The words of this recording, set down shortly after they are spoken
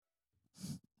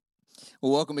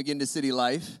Well, welcome again to City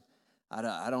Life.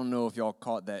 I don't know if y'all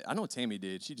caught that. I know Tammy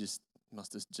did. She just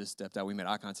must have just stepped out. We made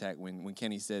eye contact when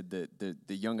Kenny said that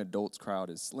the young adults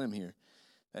crowd is slim here.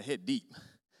 That hit deep.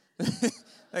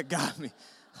 That got me.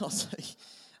 I was like,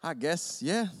 I guess,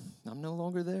 yeah, I'm no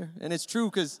longer there. And it's true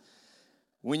because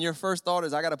when your first thought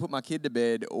is I got to put my kid to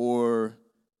bed, or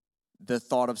the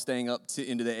thought of staying up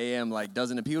into the AM like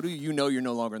doesn't appeal to you, you know you're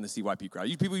no longer in the CYP crowd.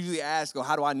 People usually ask, oh,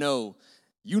 how do I know?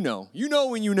 You know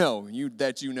when you know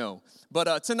that you know.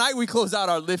 But tonight we close out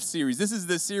our Lift series. This is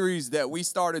the series that we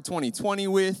started 2020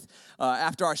 with.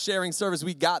 After our sharing service,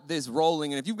 we got this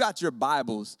rolling. And if you've got your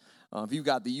Bibles, if you've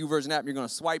got the YouVersion app, you're going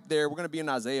to swipe there. We're going to be in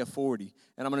Isaiah 40,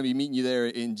 and I'm going to be meeting you there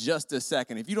in just a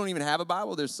second. If you don't even have a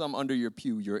Bible, there's some under your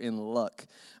pew. You're in luck.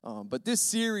 But this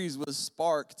series was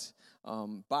sparked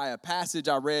by a passage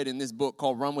I read in this book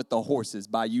called Run with the Horses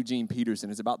by Eugene Peterson.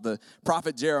 It's about the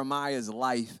prophet Jeremiah's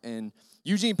life, and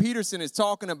Eugene Peterson is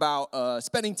talking about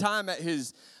spending time at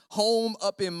his home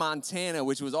up in Montana,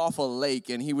 which was off a lake,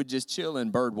 and he would just chill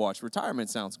and bird watch. Retirement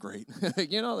sounds great.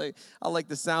 I like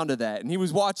the sound of that. And he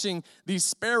was watching these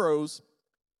sparrows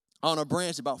on a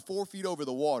branch about 4 feet over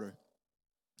the water.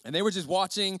 And they were just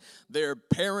watching their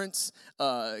parents,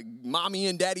 mommy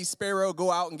and daddy sparrow,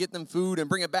 go out and get them food and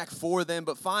bring it back for them.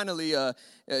 But finally,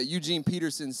 Eugene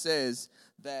Peterson says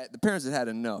that the parents had had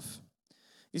enough.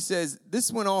 He says,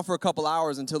 this went on for a couple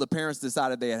hours until the parents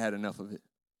decided they had had enough of it.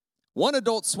 One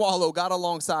adult swallow got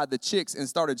alongside the chicks and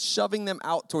started shoving them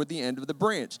out toward the end of the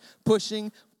branch,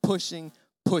 pushing.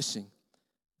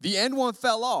 The end one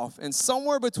fell off, and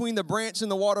somewhere between the branch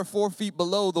and the water 4 feet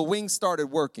below, the wings started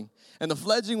working, and the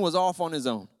fledgling was off on his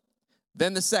own.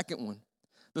 Then the second one.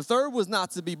 The third was not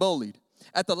to be bullied.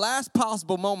 At the last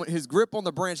possible moment, his grip on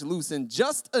the branch loosened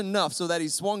just enough so that he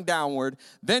swung downward,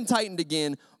 then tightened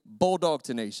again, bulldog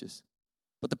tenacious.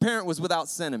 But the parent was without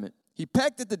sentiment. He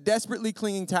pecked at the desperately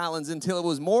clinging talons until it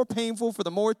was more painful for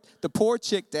the poor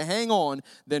chick to hang on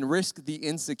than risk the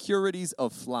insecurities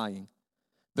of flying.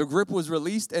 The grip was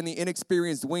released and the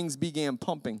inexperienced wings began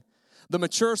pumping. The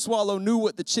mature swallow knew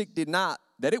what the chick did not,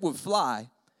 that it would fly,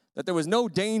 that there was no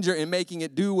danger in making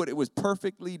it do what it was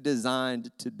perfectly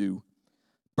designed to do.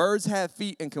 Birds have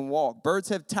feet and can walk. Birds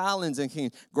have talons and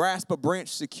can grasp a branch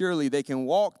securely. They can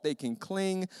walk, they can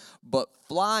cling, but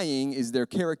flying is their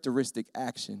characteristic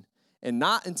action. And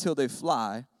not until they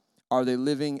fly are they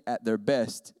living at their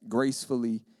best,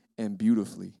 gracefully and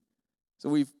beautifully. So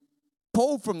we've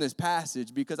pulled from this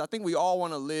passage because I think we all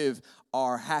want to live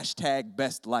our hashtag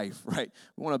best life, right?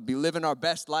 We want to be living our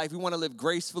best life. We want to live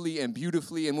gracefully and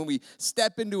beautifully. And when we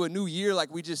step into a new year like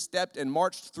we just stepped and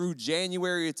marched through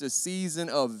January, it's a season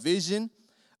of vision,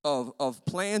 of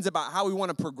plans about how we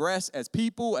want to progress as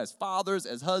people, as fathers,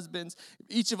 as husbands.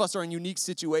 Each of us are in unique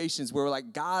situations where we're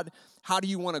like, God, how do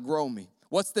you want to grow me?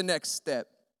 What's the next step?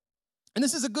 And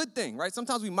this is a good thing, right?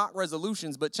 Sometimes we mock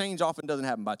resolutions, but change often doesn't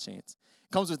happen by chance.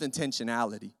 It comes with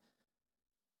intentionality.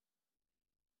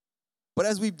 But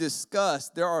as we've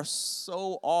discussed, there are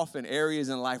so often areas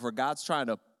in life where God's trying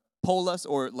to pull us,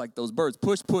 or like those birds,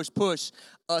 push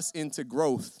us into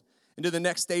growth, into the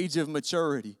next stage of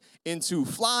maturity, into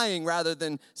flying rather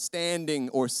than standing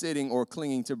or sitting or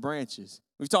clinging to branches.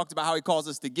 We've talked about how he calls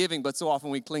us to giving, but so often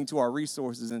we cling to our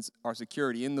resources and our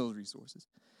security in those resources.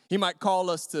 He might call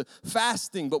us to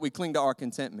fasting, but we cling to our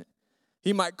contentment.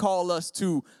 He might call us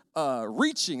to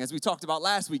reaching, as we talked about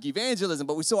last week, evangelism,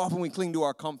 but so often we cling to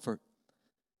our comfort.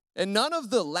 And none of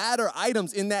the latter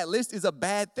items in that list is a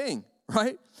bad thing,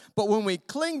 right? But when we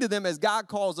cling to them as God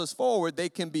calls us forward, they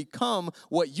can become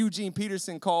what Eugene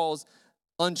Peterson calls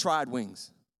untried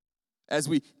wings. As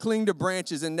we cling to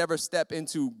branches and never step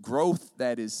into growth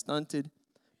that is stunted,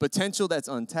 potential that's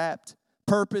untapped,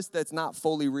 purpose that's not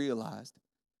fully realized.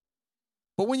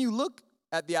 But when you look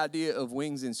at the idea of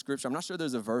wings in Scripture, I'm not sure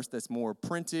there's a verse that's more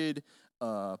printed,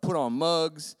 put on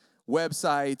mugs,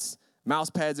 websites,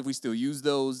 mouse pads if we still use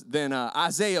those, than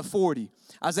Isaiah 40.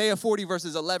 Isaiah 40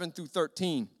 verses 11 through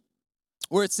 13,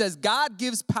 where it says, God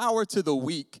gives power to the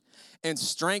weak and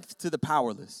strength to the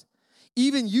powerless.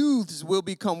 Even youths will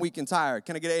become weak and tired.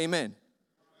 Can I get an amen?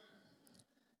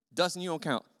 Dustin, you don't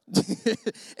count.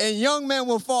 And young men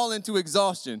will fall into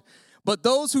exhaustion. But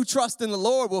those who trust in the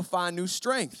Lord will find new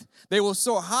strength. They will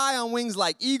soar high on wings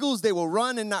like eagles. They will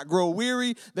run and not grow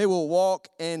weary. They will walk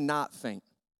and not faint.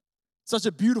 Such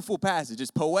a beautiful passage.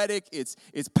 It's poetic, it's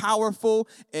powerful,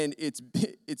 and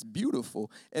it's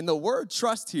beautiful. And the word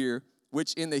trust here,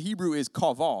 which in the Hebrew is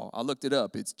kaval, I looked it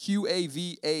up. It's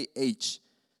Qavah,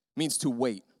 means to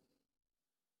wait.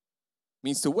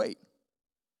 Means to wait.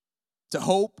 To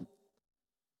hope,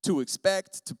 to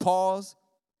expect, to pause.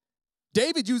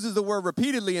 David uses the word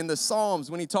repeatedly in the Psalms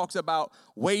when he talks about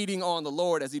waiting on the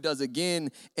Lord, as he does again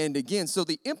and again. So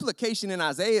the implication in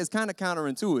Isaiah is kind of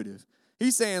counterintuitive.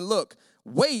 He's saying, look,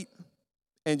 wait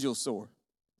and you'll soar.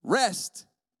 Rest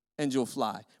and you'll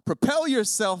fly. Propel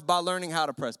yourself by learning how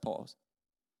to press pause.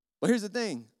 But here's the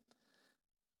thing.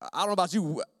 I don't know about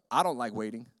you. I don't like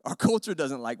waiting. Our culture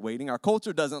doesn't like waiting. Our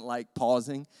culture doesn't like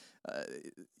pausing.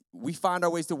 We find our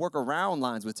ways to work around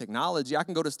lines with technology. I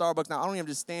can go to Starbucks now. I don't even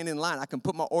just stand in line. I can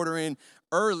put my order in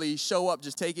early, show up,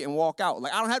 just take it, and walk out.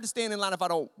 Like, I don't have to stand in line if I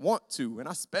don't want to. And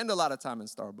I spend a lot of time in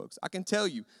Starbucks. I can tell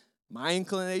you, my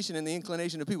inclination and the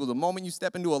inclination of people, the moment you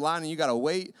step into a line and you got to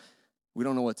wait, we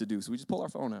don't know what to do. So we just pull our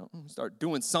phone out and start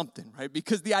doing something, right?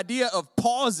 Because the idea of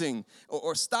pausing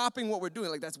or stopping what we're doing,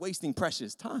 like, that's wasting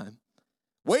precious time.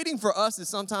 Waiting for us is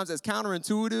sometimes as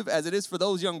counterintuitive as it is for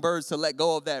those young birds to let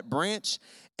go of that branch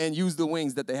and use the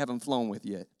wings that they haven't flown with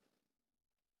yet.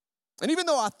 And even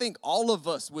though I think all of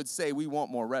us would say we want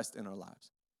more rest in our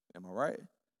lives, am I right?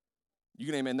 You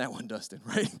can amen that one, Dustin,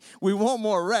 right? We want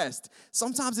more rest.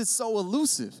 Sometimes it's so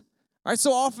elusive, right?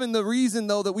 So often the reason,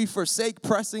 though, that we forsake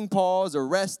pressing pause or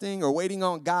resting or waiting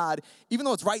on God, even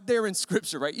though it's right there in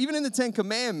Scripture, right? Even in the Ten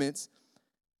Commandments,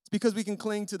 it's because we can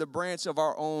cling to the branch of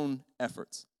our own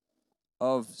efforts,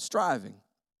 of striving.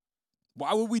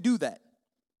 Why would we do that?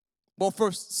 Well,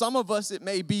 for some of us, it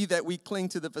may be that we cling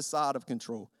to the facade of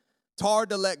control. It's hard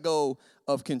to let go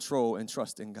of control and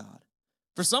trust in God.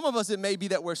 For some of us, it may be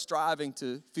that we're striving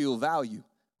to feel value.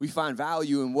 We find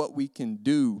value in what we can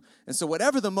do. And so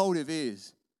whatever the motive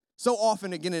is, so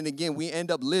often again and again, we end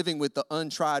up living with the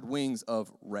untried wings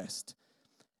of rest.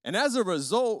 And as a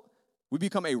result, we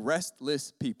become a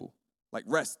restless people. Like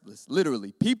restless,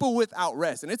 literally. People without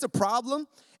rest. And it's a problem,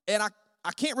 and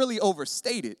I can't really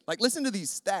overstate it. Like, listen to these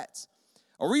stats.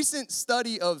 A recent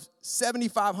study of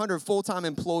 7,500 full-time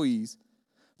employees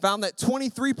found that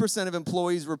 23% of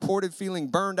employees reported feeling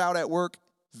burned out at work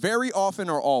very often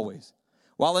or always,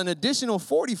 while an additional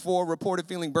 44 reported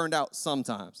feeling burned out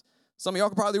sometimes. Some of y'all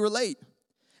can probably relate.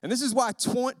 And this is why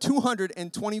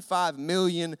 225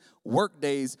 million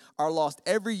workdays are lost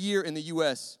every year in the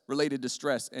U.S. related to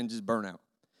stress and just burnout.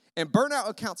 And burnout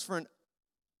accounts for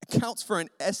an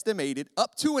estimated,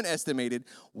 up to an estimated,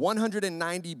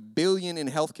 $190 billion in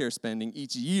healthcare spending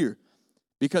each year,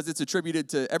 because it's attributed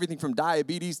to everything from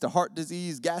diabetes to heart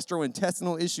disease,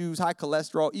 gastrointestinal issues, high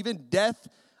cholesterol, even death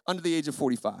under the age of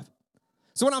 45.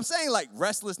 So when I'm saying, like,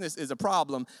 restlessness is a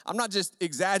problem, I'm not just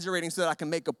exaggerating so that I can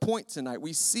make a point tonight.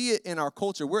 We see it in our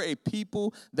culture. We're a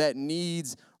people that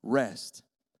needs rest.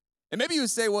 And maybe you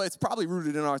would say, well, it's probably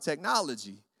rooted in our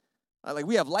technology. Like,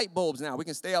 we have light bulbs now. We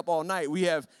can stay up all night.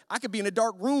 I could be in a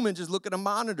dark room and just look at a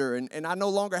monitor, and I no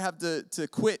longer have to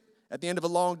quit at the end of a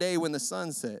long day when the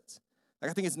sun sets.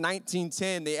 Like, I think it's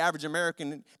 1910, the average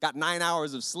American got 9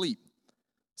 hours of sleep.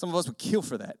 Some of us would kill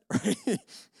for that, right?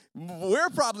 We're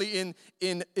probably in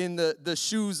the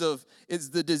shoes of, it's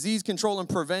the disease control and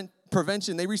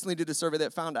prevention. They recently did a survey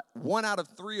that found out 1 out of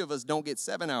 3 of us don't get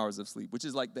 7 hours of sleep, which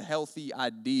is like the healthy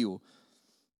ideal.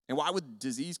 And why would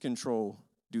disease control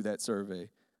do that survey?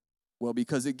 Well,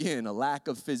 because again, a lack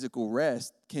of physical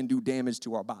rest can do damage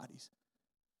to our bodies.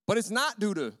 But it's not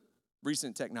due to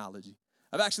recent technology.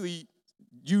 I've actually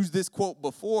used this quote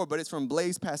before, but it's from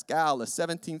Blaise Pascal, a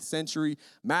 17th century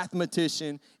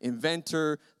mathematician,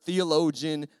 inventor,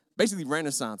 theologian, basically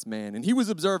Renaissance man. And he was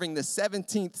observing the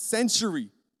 17th century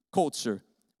culture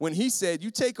when he said, you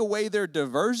take away their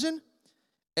diversion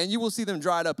and you will see them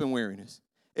dried up in weariness.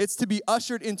 It's to be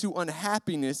ushered into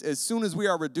unhappiness as soon as we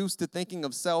are reduced to thinking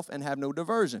of self and have no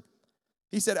diversion.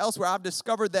 He said elsewhere, I've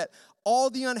discovered that all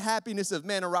the unhappiness of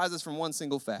men arises from one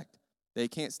single fact. They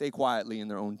can't stay quietly in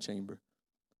their own chamber.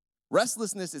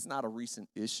 Restlessness is not a recent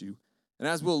issue. And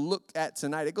as we'll look at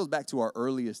tonight, it goes back to our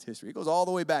earliest history. It goes all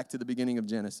the way back to the beginning of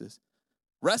Genesis.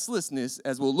 Restlessness,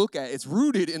 as we'll look at, it's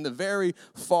rooted in the very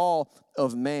fall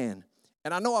of man.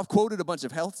 And I know I've quoted a bunch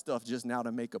of health stuff just now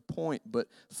to make a point, but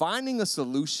finding a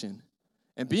solution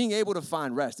and being able to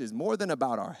find rest is more than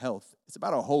about our health. It's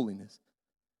about our holiness.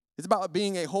 It's about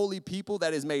being a holy people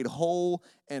that is made whole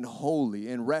and holy,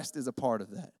 and rest is a part of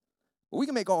that. But we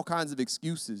can make all kinds of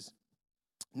excuses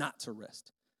not to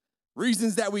rest.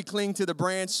 Reasons that we cling to the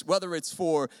branch, whether it's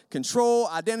for control,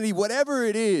 identity, whatever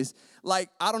it is. Like,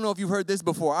 I don't know if you've heard this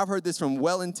before. I've heard this from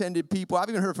well-intended people. I've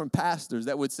even heard from pastors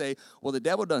that would say, well, the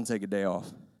devil doesn't take a day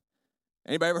off.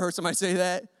 Anybody ever heard somebody say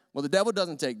that? Well, the devil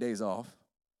doesn't take days off.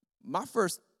 My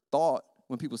first thought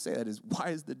when people say that is, why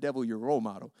is the devil your role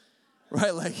model?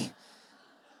 Right? Like,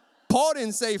 Paul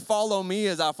didn't say, follow me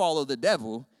as I follow the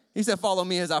devil. He said, follow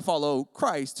me as I follow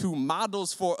Christ, who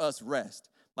models for us rest.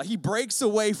 Like he breaks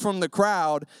away from the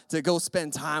crowd to go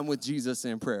spend time with Jesus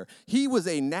in prayer. He was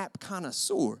a nap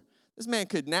connoisseur. This man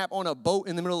could nap on a boat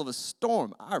in the middle of a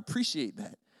storm. I appreciate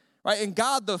that, right? And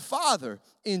God the Father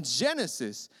in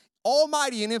Genesis,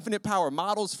 almighty and infinite power,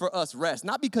 models for us rest,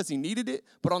 not because he needed it,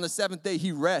 but on the seventh day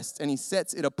he rests and he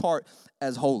sets it apart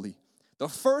as holy. The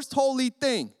first holy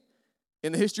thing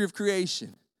in the history of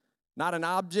creation, not an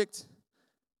object,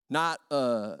 not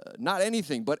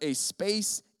anything, but a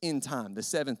space in time, the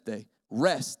seventh day,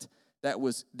 rest that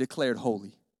was declared holy.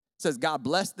 It says God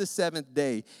blessed the seventh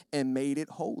day and made it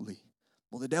holy.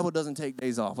 Well, the devil doesn't take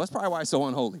days off. That's probably why he's so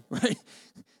unholy, right?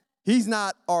 He's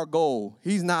not our goal.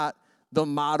 He's not the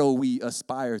motto we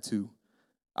aspire to.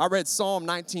 I read Psalm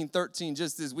 19:13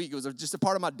 just this week. It was just a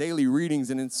part of my daily readings.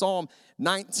 And in Psalm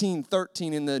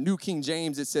 19:13 in the New King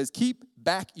James, it says, keep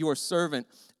back your servant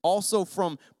also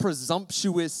from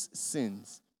presumptuous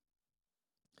sins.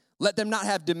 Let them not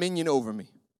have dominion over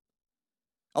me.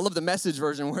 I love the Message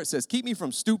version where it says, keep me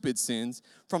from stupid sins,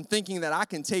 from thinking that I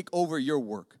can take over your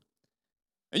work.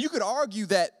 And you could argue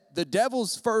that the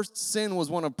devil's first sin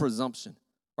was one of presumption,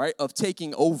 right, of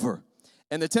taking over.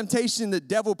 And the temptation the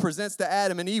devil presents to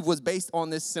Adam and Eve was based on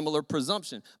this similar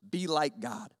presumption, be like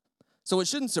God. So it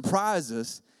shouldn't surprise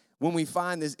us when we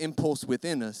find this impulse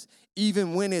within us,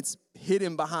 even when it's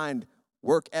hidden behind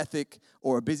work ethic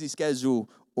or a busy schedule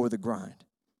or the grind.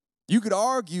 You could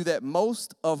argue that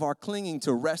most of our clinging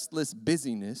to restless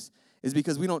busyness is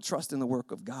because we don't trust in the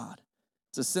work of God.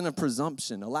 It's a sin of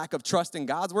presumption, a lack of trust in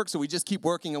God's work, so we just keep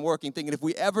working and working, thinking if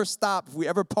we ever stop, if we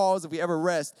ever pause, if we ever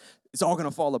rest, it's all going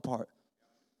to fall apart.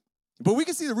 But we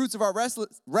can see the roots of our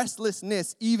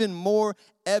restlessness even more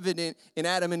evident in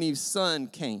Adam and Eve's son,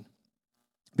 Cain.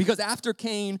 Because after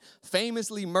Cain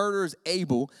famously murders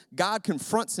Abel, God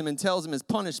confronts him and tells him his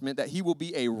punishment that he will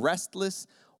be a restless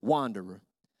wanderer.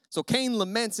 So Cain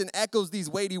laments and echoes these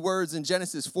weighty words in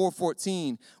Genesis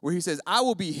 4:14, where he says, I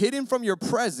will be hidden from your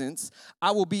presence.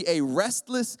 I will be a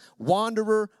restless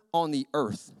wanderer on the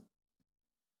earth.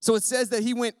 So it says that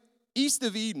he went east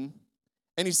of Eden,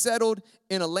 and he settled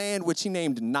in a land which he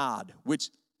named Nod,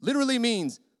 which literally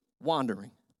means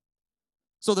wandering.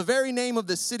 So the very name of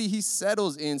the city he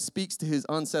settles in speaks to his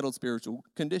unsettled spiritual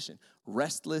condition,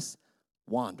 restless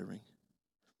wandering.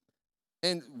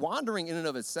 And wandering in and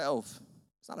of itself,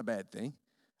 it's not a bad thing.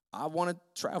 I want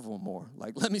to travel more.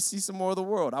 Like, let me see some more of the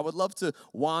world. I would love to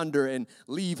wander and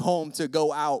leave home to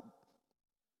go out.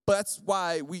 But that's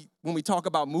why when we talk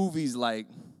about movies like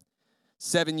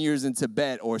 7 Years in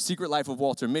Tibet or Secret Life of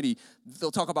Walter Mitty, they'll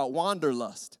talk about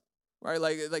wanderlust, right?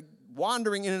 Like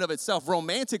wandering in and of itself,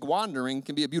 romantic wandering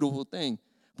can be a beautiful thing,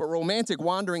 but romantic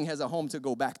wandering has a home to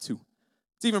go back to.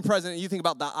 It's even present. You think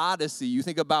about the Odyssey, you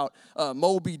think about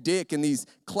Moby Dick and these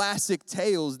classic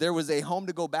tales. There was a home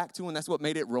to go back to, and that's what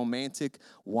made it romantic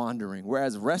wandering.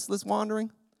 Whereas restless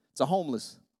wandering, it's a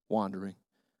homeless wandering.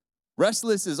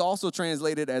 Restless is also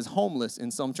translated as homeless in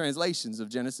some translations of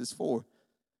Genesis 4.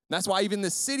 That's why even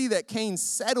the city that Cain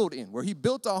settled in, where he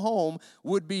built a home,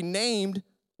 would be named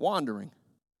wandering.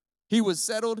 He was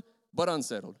settled but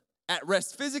unsettled, at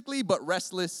rest physically but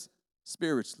restless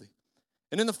spiritually.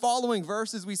 And in the following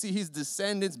verses, we see his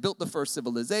descendants built the first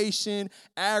civilization,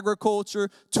 agriculture,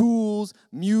 tools,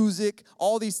 music.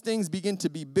 All these things begin to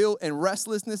be built, and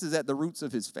restlessness is at the roots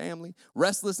of his family.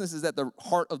 Restlessness is at the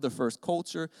heart of the first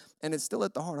culture, and it's still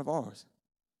at the heart of ours.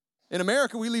 In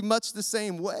America, we live much the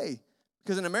same way.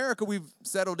 Because in America, we've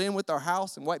settled in with our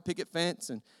house and white picket fence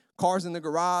and cars in the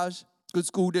garage, good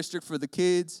school district for the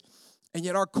kids. And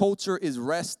yet our culture is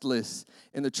restless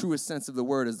in the truest sense of the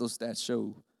word, as those stats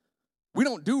show. We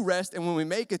don't do rest, and when we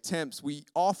make attempts, we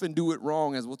often do it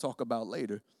wrong, as we'll talk about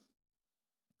later.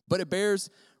 But it bears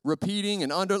repeating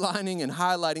and underlining and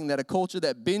highlighting that a culture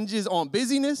that binges on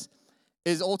busyness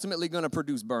is ultimately going to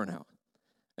produce burnout.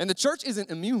 And the church isn't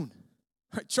immune.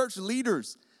 Right? Church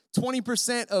leaders,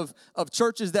 20% of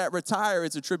churches that retire,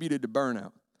 it's attributed to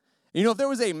burnout. You know, if there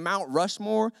was a Mount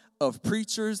Rushmore of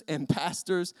preachers and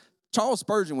pastors, Charles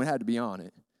Spurgeon would have to be on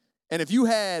it. And if you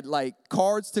had, like,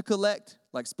 cards to collect,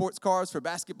 like sports cards for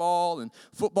basketball and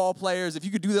football players, if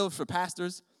you could do those for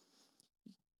pastors,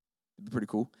 it'd be pretty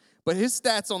cool. But his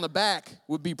stats on the back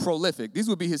would be prolific. These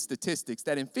would be his statistics,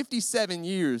 that in 57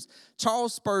 years,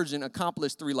 Charles Spurgeon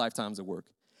accomplished 3 lifetimes of work.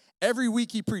 Every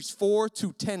week he preached 4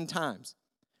 to 10 times,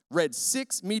 read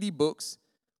 6 meaty books,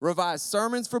 revised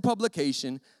sermons for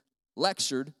publication,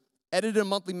 lectured, edited a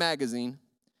monthly magazine,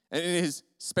 and in his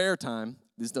spare time,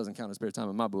 this doesn't count as spare time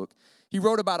in my book, he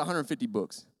wrote about 150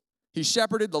 books. He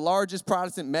shepherded the largest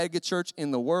Protestant megachurch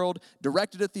in the world,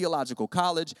 directed a theological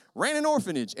college, ran an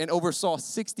orphanage, and oversaw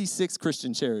 66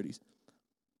 Christian charities.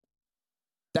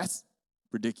 That's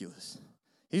Ridiculous.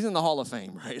 He's in the Hall of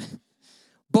Fame, right?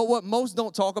 But what most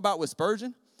don't talk about with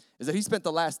Spurgeon is that he spent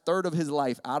the last third of his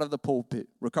life out of the pulpit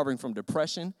recovering from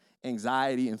depression,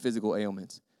 anxiety, and physical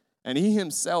ailments. And he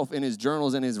himself, in his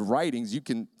journals and his writings, you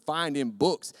can find in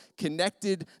books,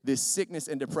 connected this sickness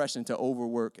and depression to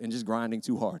overwork and just grinding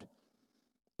too hard.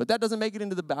 But that doesn't make it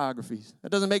into the biographies.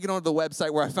 That doesn't make it onto the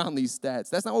website where I found these stats.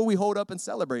 That's not what we hold up and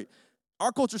celebrate.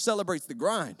 Our culture celebrates the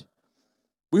grind.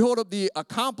 We hold up the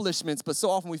accomplishments, but so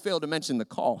often we fail to mention the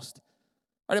cost.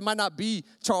 Right? It might not be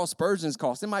Charles Spurgeon's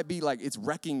cost. It might be like it's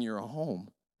wrecking your home.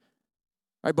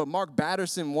 Right? But Mark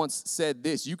Batterson once said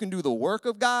this: you can do the work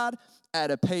of God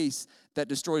at a pace that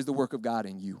destroys the work of God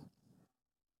in you.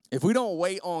 If we don't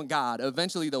wait on God,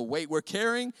 eventually the weight we're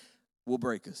carrying will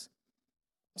break us.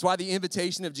 That's why the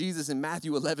invitation of Jesus in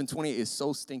Matthew 11:28 is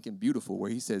so stinking beautiful,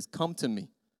 where he says, come to me,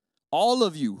 all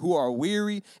of you who are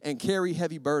weary and carry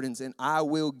heavy burdens, and I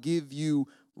will give you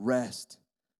rest.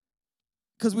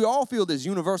 Because we all feel this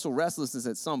universal restlessness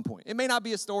at some point. It may not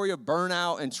be a story of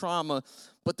burnout and trauma,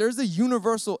 but there's a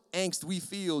universal angst we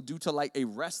feel due to like a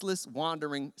restless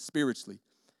wandering spiritually.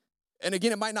 And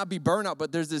again, it might not be burnout,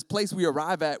 but there's this place we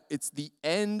arrive at. It's the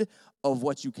end of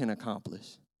what you can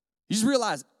accomplish. You just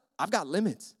realize, I've got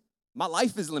limits. My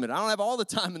life is limited. I don't have all the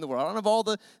time in the world. I don't have all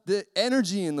the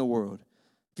energy in the world.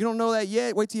 If you don't know that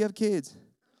yet, wait till you have kids.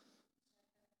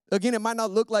 Again, it might not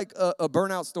look like a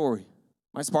burnout story.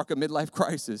 Might spark a midlife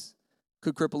crisis.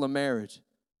 Could cripple a marriage.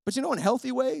 But you know, in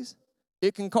healthy ways,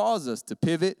 it can cause us to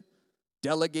pivot,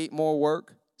 delegate more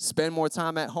work, spend more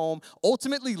time at home,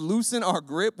 ultimately loosen our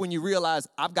grip when you realize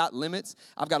I've got limits.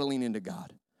 I've got to lean into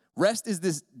God. Rest is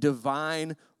this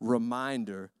divine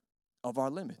reminder of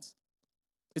our limits.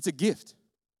 It's a gift.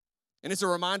 And it's a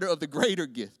reminder of the greater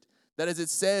gift. That as it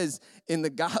says in the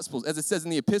Gospels, as it says in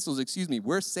the epistles,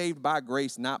 we're saved by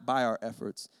grace, not by our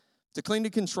efforts. To cling to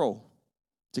control,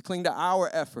 to cling to our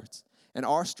efforts and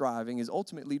our striving is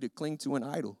ultimately to cling to an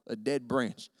idol, a dead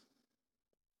branch.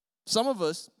 Some of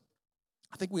us,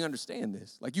 I think we understand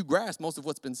this. Like you grasp most of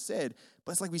what's been said,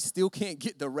 but it's like we still can't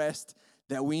get the rest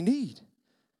that we need.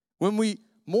 When we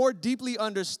more deeply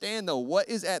understand, though, what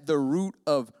is at the root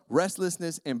of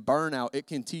restlessness and burnout, it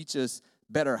can teach us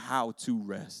better how to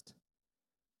rest.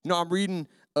 You know, I'm reading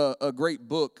a great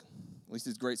book, at least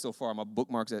it's great so far. My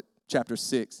bookmark's at chapter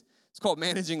 6. It's called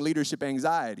Managing Leadership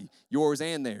Anxiety, yours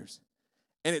and theirs.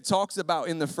 And it talks about,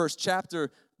 in the first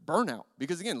chapter, burnout.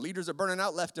 Because, again, leaders are burning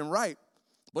out left and right.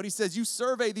 But he says you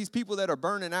survey these people that are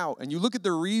burning out, and you look at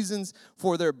the reasons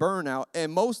for their burnout,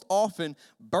 and most often,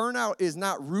 burnout is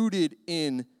not rooted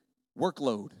in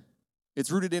workload. It's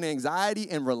rooted in anxiety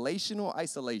and relational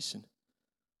isolation.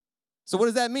 So what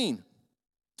does that mean?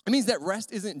 It means that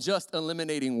rest isn't just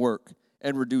eliminating work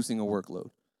and reducing a workload.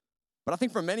 But I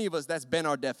think for many of us, that's been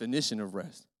our definition of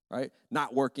rest, right?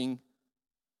 Not working,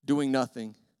 doing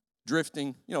nothing,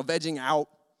 drifting, vegging out.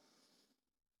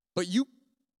 But you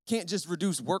can't just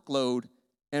reduce workload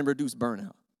and reduce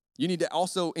burnout. You need to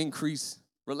also increase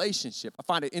relationship. I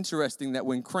find it interesting that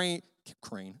when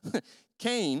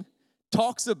Cain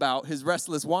talks about his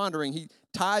restless wandering, he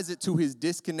ties it to his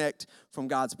disconnect from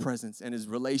God's presence and his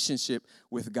relationship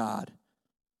with God.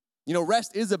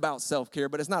 Rest is about self-care,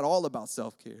 but it's not all about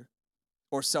self-care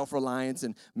or self-reliance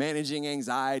and managing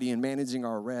anxiety and managing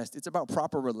our rest. It's about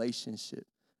proper relationship,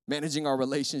 managing our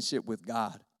relationship with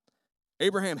God.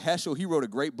 Abraham Heschel, he wrote a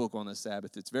great book on the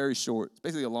Sabbath. It's very short. It's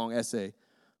basically a long essay.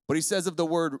 But he says of the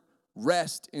word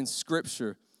rest in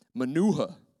Scripture,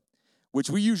 manuha, which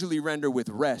we usually render with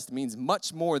rest, means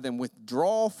much more than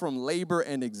withdrawal from labor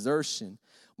and exertion,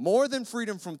 more than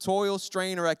freedom from toil,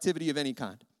 strain, or activity of any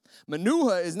kind.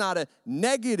 Manuha is not a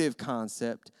negative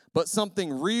concept, but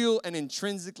something real and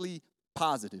intrinsically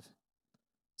positive.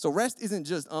 So rest isn't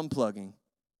just unplugging,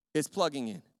 it's plugging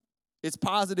in. It's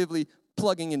positively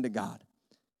plugging into God.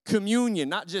 Communion,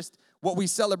 not just what we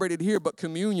celebrated here, but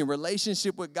communion,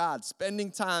 relationship with God,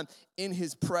 spending time in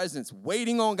his presence,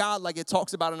 waiting on God like it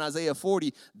talks about in Isaiah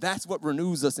 40, that's what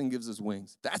renews us and gives us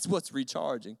wings. That's what's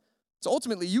recharging. So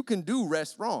ultimately, you can do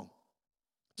rest wrong.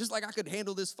 Just like I could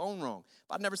handle this phone wrong.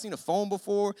 If I've never seen a phone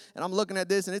before and I'm looking at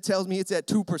this and it tells me it's at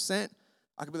 2%,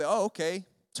 I could be like, oh, okay,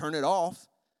 turn it off.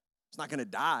 It's not going to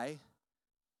die,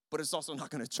 but it's also not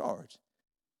going to charge.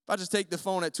 If I just take the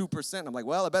phone at 2%, I'm like,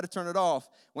 well, I better turn it off.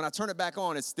 When I turn it back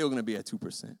on, it's still going to be at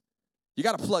 2%. You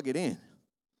got to plug it in.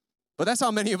 But that's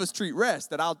how many of us treat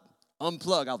rest, that I'll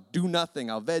unplug, I'll do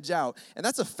nothing, I'll veg out. And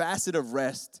that's a facet of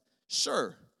rest,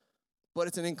 sure, but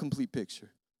it's an incomplete picture.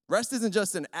 Rest isn't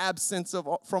just an absence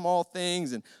from all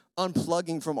things and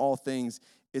unplugging from all things.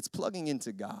 It's plugging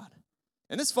into God.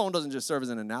 And this phone doesn't just serve as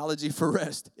an analogy for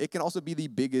rest. It can also be the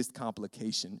biggest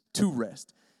complication to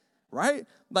rest, right?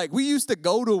 Like we used to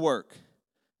go to work.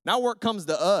 Now work comes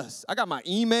to us. I got my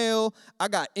email. I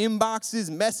got inboxes,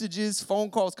 messages, phone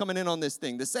calls coming in on this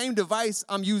thing. The same device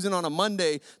I'm using on a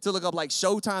Monday to look up like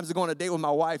show times to go on a date with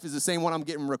my wife is the same one I'm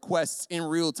getting requests in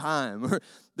real time.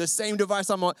 The same device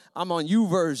I'm on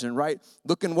YouVersion, right?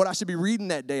 Looking what I should be reading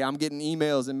that day. I'm getting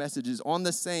emails and messages on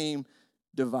the same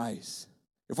device.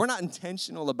 If we're not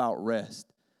intentional about rest,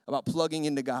 about plugging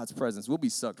into God's presence, we'll be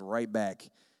sucked right back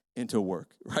into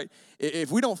work, right?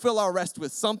 If we don't fill our rest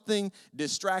with something,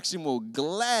 distraction will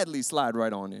gladly slide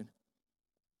right on in.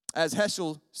 As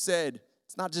Heschel said,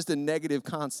 it's not just a negative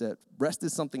concept. Rest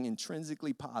is something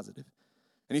intrinsically positive.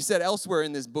 And he said elsewhere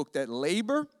in this book that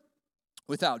labor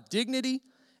without dignity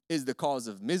is the cause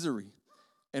of misery,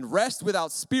 and rest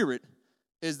without spirit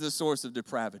is the source of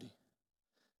depravity.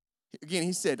 Again,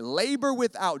 he said, labor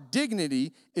without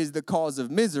dignity is the cause of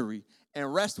misery,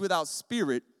 and rest without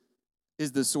spirit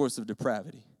is the source of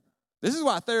depravity. This is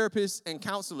why therapists and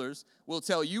counselors will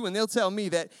tell you, and they'll tell me,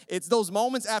 that it's those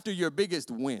moments after your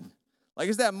biggest win. Like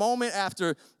it's that moment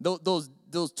after those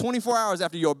 24 hours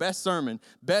after your best sermon,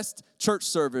 best church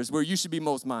service, where you should be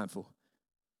most mindful.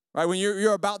 Right? When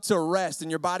you're about to rest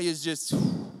and your body is just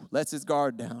lets its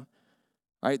guard down.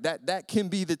 Right? That can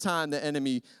be the time the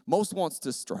enemy most wants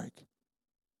to strike.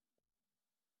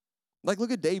 Like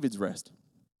look at David's rest.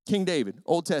 King David,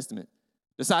 Old Testament,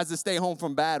 decides to stay home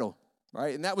from battle,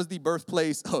 right? And that was the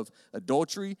birthplace of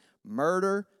adultery,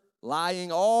 murder,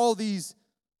 lying, all these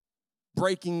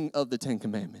breaking of the Ten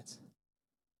Commandments.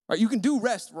 Right? You can do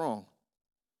rest wrong.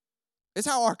 It's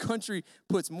how our country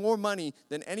puts more money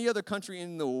than any other country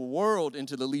in the world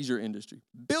into the leisure industry.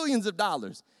 Billions of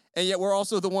dollars. And yet we're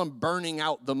also the one burning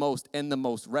out the most and the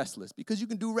most restless because you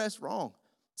can do rest wrong.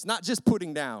 It's not just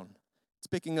putting down. It's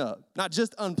picking up. Not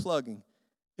just unplugging.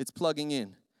 It's plugging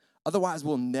in. Otherwise,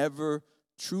 we'll never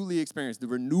truly experience the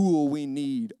renewal we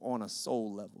need on a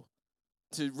soul level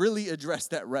to really address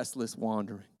that restless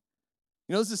wandering.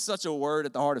 You know, this is such a word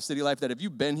at the heart of City Life that if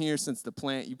you've been here since the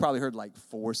plant, you probably heard like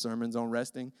 4 sermons on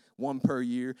resting, 1 per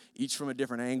year, each from a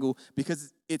different angle,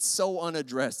 because it's so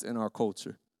unaddressed in our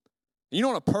culture. You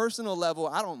know, on a personal level,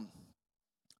 I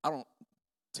don't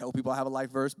tell people I have a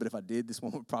life verse, but if I did, this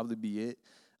one would probably be it.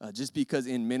 Just because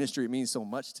in ministry, it means so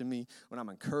much to me. When I'm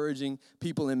encouraging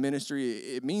people in ministry,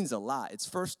 it means a lot.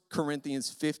 It's 1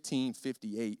 Corinthians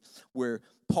 15:58, where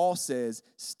Paul says,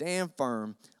 stand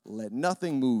firm, let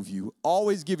nothing move you.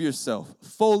 Always give yourself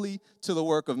fully to the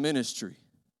work of ministry,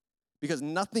 because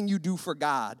nothing you do for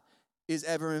God is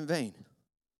ever in vain.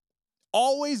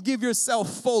 Always give yourself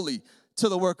fully to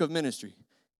the work of ministry.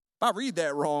 If I read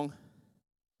that wrong,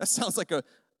 that sounds like a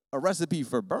recipe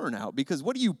for burnout, because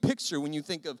what do you picture when you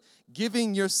think of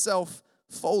giving yourself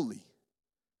fully?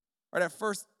 Right, at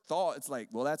first thought, it's like,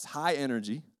 well, that's high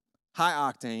energy, high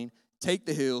octane, take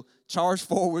the hill, charge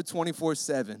forward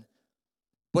 24/7.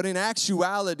 But in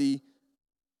actuality,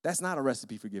 that's not a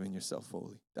recipe for giving yourself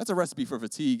fully. That's a recipe for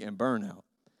fatigue and burnout.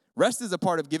 Rest is a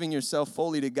part of giving yourself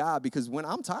fully to God, because when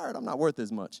I'm tired, I'm not worth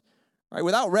as much. Right?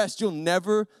 Without rest, you'll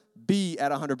never be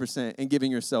at 100% and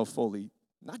giving yourself fully.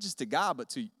 Not just to God, but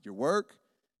to your work,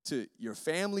 to your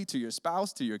family, to your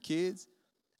spouse, to your kids.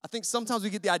 I think sometimes we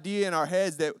get the idea in our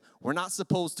heads that we're not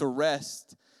supposed to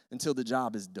rest until the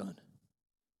job is done.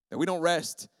 That we don't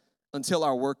rest until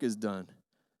our work is done.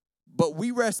 But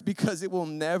we rest because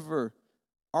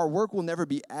our work will never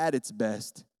be at its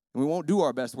best. And we won't do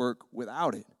our best work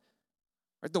without it.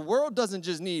 Right? The world doesn't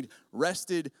just need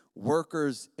rested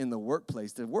workers in the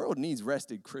workplace. The world needs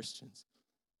rested Christians.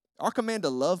 Our command to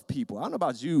love people. I don't know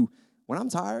about you. When I'm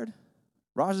tired,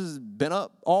 Raj has been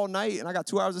up all night and I got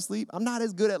 2 hours of sleep. I'm not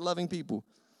as good at loving people.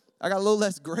 I got a little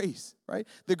less grace, right?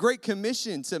 The Great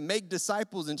Commission to make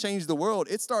disciples and change the world,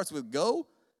 it starts with go.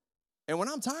 And when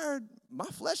I'm tired, my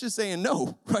flesh is saying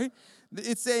no, right?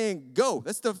 It's saying go.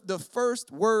 That's the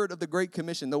first word of the Great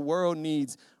Commission. The world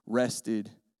needs rested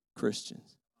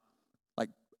Christians. Like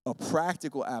a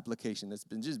practical application that's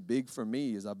been just big for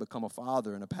me as I've become a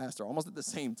father and a pastor almost at the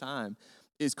same time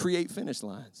is create finish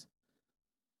lines.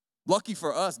 Lucky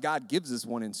for us, God gives us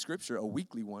one in Scripture, a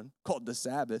weekly one called the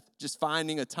Sabbath, just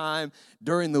finding a time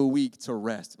during the week to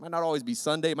rest. It might not always be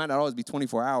Sunday, it might not always be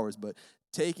 24 hours, but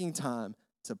taking time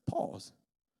to pause,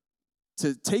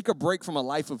 to take a break from a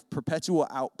life of perpetual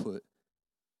output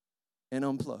and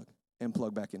unplug and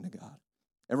plug back into God.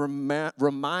 And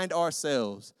remind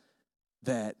ourselves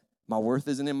that my worth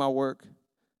isn't in my work.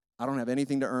 I don't have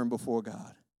anything to earn before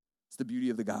God. It's the beauty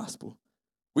of the gospel.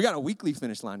 We got a weekly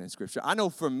finish line in Scripture. I know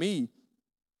for me,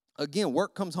 again,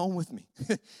 work comes home with me.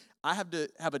 I have to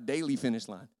have a daily finish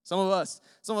line. Some of us,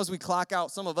 we clock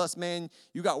out. Some of us, man,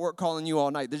 you got work calling you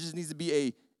all night. There just needs to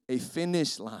be a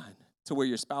finish line to where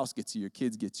your spouse gets you, your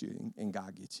kids get you, and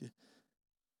God gets you.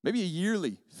 Maybe a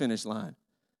yearly finish line.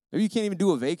 Maybe you can't even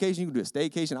do a vacation. You can do a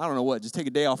staycation. I don't know what. Just take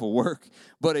a day off of work.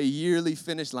 But a yearly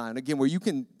finish line, again, where you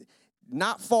can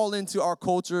not fall into our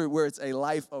culture where it's a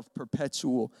life of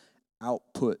perpetual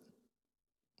output,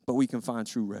 but we can find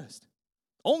true rest.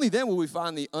 Only then will we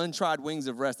find the untried wings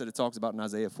of rest that it talks about in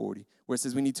Isaiah 40, where it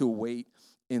says we need to wait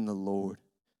in the Lord.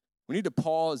 We need to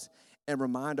pause and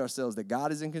remind ourselves that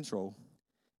God is in control,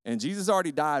 and Jesus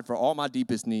already died for all my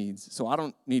deepest needs, so I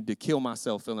don't need to kill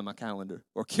myself filling my calendar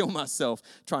or kill myself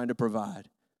trying to provide.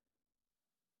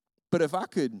 But if I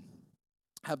could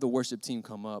have the worship team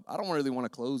come up, I don't really want to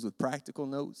close with practical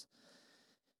notes,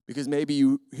 because maybe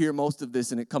you hear most of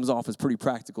this and it comes off as pretty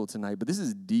practical tonight, but this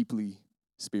is deeply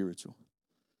spiritual.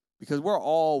 Because we're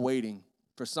all waiting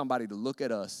for somebody to look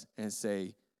at us and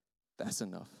say, that's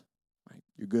enough, right?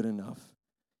 You're good enough.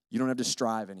 You don't have to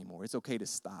strive anymore. It's okay to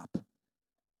stop.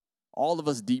 All of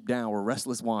us deep down, we're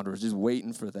restless wanderers, just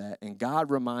waiting for that. And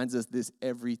God reminds us this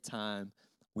every time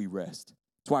we rest.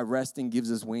 That's why resting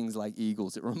gives us wings like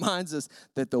eagles. It reminds us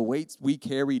that the weights we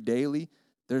carry daily,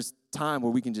 there's time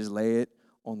where we can just lay it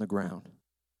on the ground.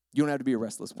 You don't have to be a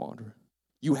restless wanderer.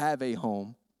 You have a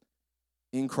home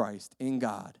in Christ, in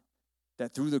God,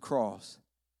 that through the cross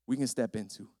we can step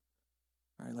into.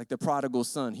 Right? Like the prodigal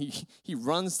son, he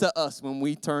runs to us when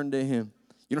we turn to him.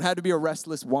 You don't have to be a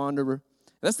restless wanderer.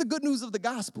 That's the good news of the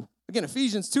gospel. Again,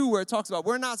 Ephesians 2, where it talks about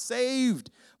we're not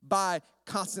saved by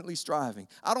constantly striving.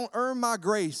 I don't earn my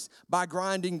grace by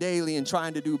grinding daily and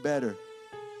trying to do better.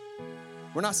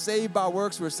 We're not saved by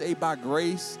works. We're saved by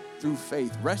grace through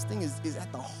faith. Resting is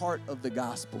at the heart of the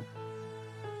gospel.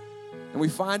 And we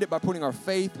find it by putting our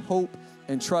faith, hope,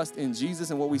 and trust in Jesus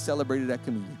and what we celebrated at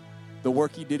communion, the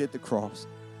work he did at the cross.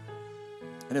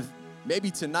 And if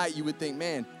maybe tonight you would think,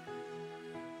 man,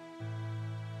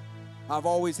 I've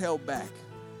always held back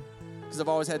because I've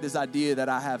always had this idea that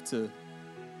I have to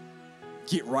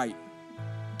get right,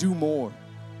 do more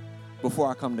before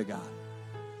I come to God.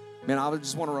 Man, I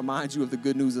just want to remind you of the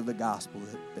good news of the gospel,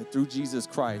 that through Jesus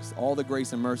Christ, all the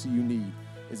grace and mercy you need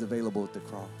is available at the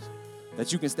cross,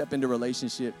 that you can step into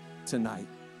relationship tonight.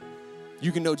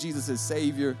 You can know Jesus as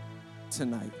Savior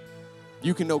tonight.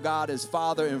 You can know God as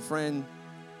Father and friend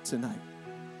tonight.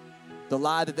 The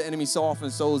lie that the enemy so often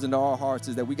sows into our hearts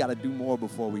is that we got to do more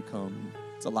before we come.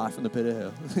 It's a lie from the pit of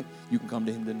hell. You can come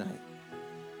to him tonight.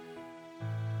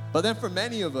 But then for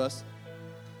many of us,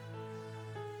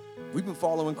 we've been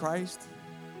following Christ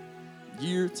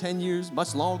year, 10 years,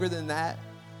 much longer than that.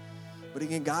 But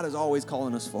again, God is always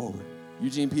calling us forward.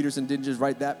 Eugene Peterson didn't just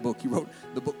write that book. He wrote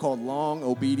the book called Long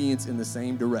Obedience in the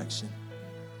Same Direction.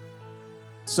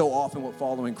 So often what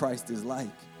following Christ is like.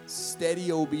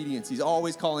 Steady obedience. He's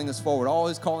always calling us forward,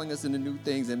 always calling us into new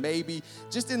things. And maybe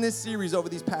just in this series over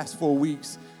these past 4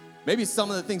 weeks, maybe it's some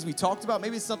of the things we talked about.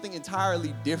 Maybe it's something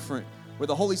entirely different where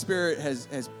the Holy Spirit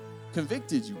has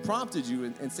convicted you, prompted you,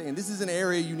 and saying this is an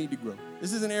area you need to grow.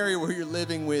 This is an area where you're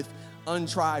living with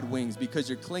untried wings because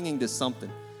you're clinging to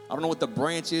something. I don't know what the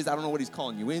branch is. I don't know what he's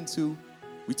calling you into.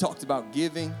 We talked about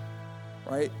giving,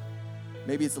 right?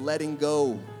 Maybe it's letting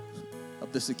go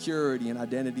of the security and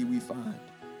identity we find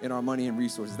in our money and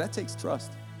resources. That takes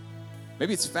trust.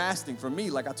 Maybe it's fasting. For me,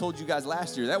 like I told you guys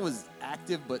last year, that was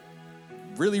active but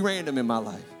really random in my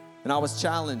life. And I was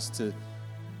challenged to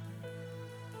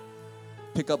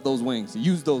pick up those wings, to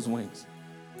use those wings.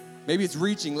 Maybe it's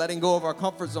reaching, letting go of our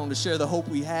comfort zone to share the hope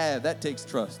we have. That takes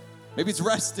trust. Maybe it's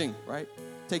resting, right?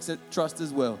 Takes a trust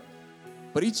as well.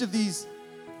 But each of these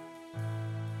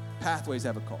pathways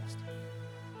have a cost.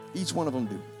 Each one of them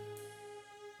do.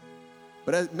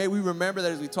 But may we remember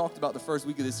that as we talked about the first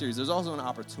week of this series, there's also an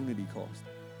opportunity cost,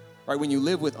 right? When you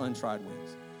live with untried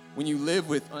wings, when you live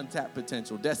with untapped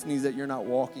potential, destinies that you're not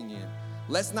walking in,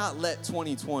 let's not let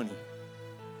 2020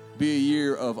 be a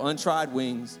year of untried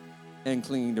wings and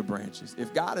clinging to branches.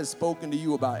 If God has spoken to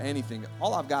you about anything,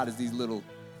 all I've got is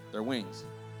they're wings.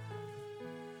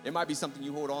 It might be something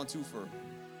you hold on to for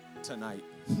tonight.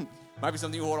 Might be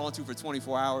something you hold on to for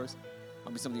 24 hours.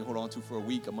 Might be something you hold on to for a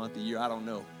week, a month, a year. I don't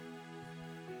know.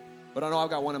 But I know I've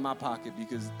got one in my pocket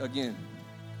because, again,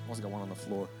 I also got one on the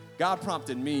floor. God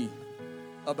prompted me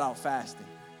about fasting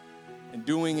and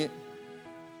doing it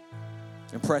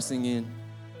and pressing in.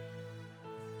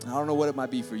 I don't know what it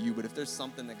might be for you, but if there's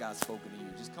something that God's spoken to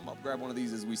you, just come up, grab one of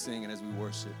these as we sing and as we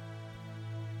worship.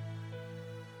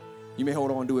 You may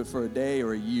hold on to it for a day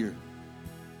or a year,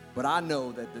 but I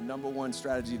know that the number one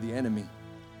strategy of the enemy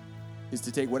is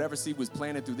to take whatever seed was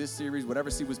planted through this series, whatever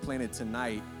seed was planted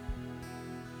tonight,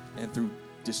 and through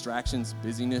distractions,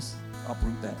 busyness,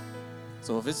 uproot that.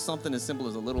 So if it's something as simple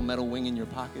as a little metal wing in your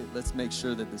pocket, let's make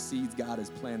sure that the seeds God has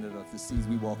planted are the seeds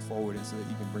we walk forward in so that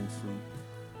he can bring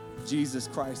fruit. Jesus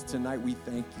Christ, tonight we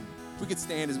thank you. If we could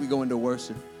stand as we go into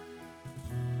worship.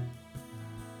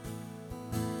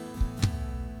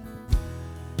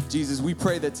 Jesus, we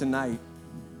pray that tonight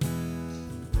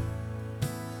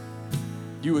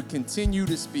you would continue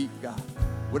to speak, God.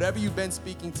 Whatever you've been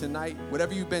speaking tonight,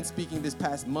 whatever you've been speaking this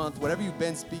past month, whatever you've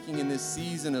been speaking in this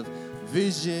season of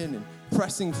vision and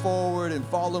pressing forward and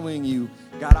following you,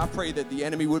 God, I pray that the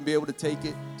enemy wouldn't be able to take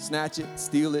it, snatch it,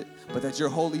 steal it, but that your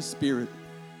Holy Spirit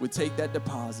would take that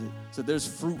deposit so there's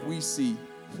fruit we see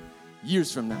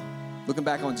years from now, looking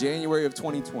back on January of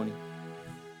 2020.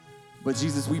 But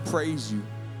Jesus, we praise you.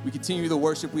 We continue the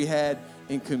worship we had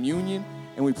in communion,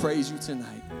 and we praise you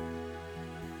tonight.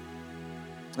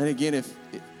 And again, if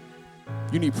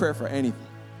you need prayer for anything,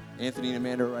 Anthony and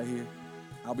Amanda are right here.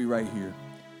 I'll be right here.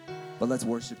 But let's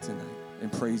worship tonight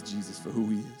and praise Jesus for who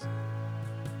he is.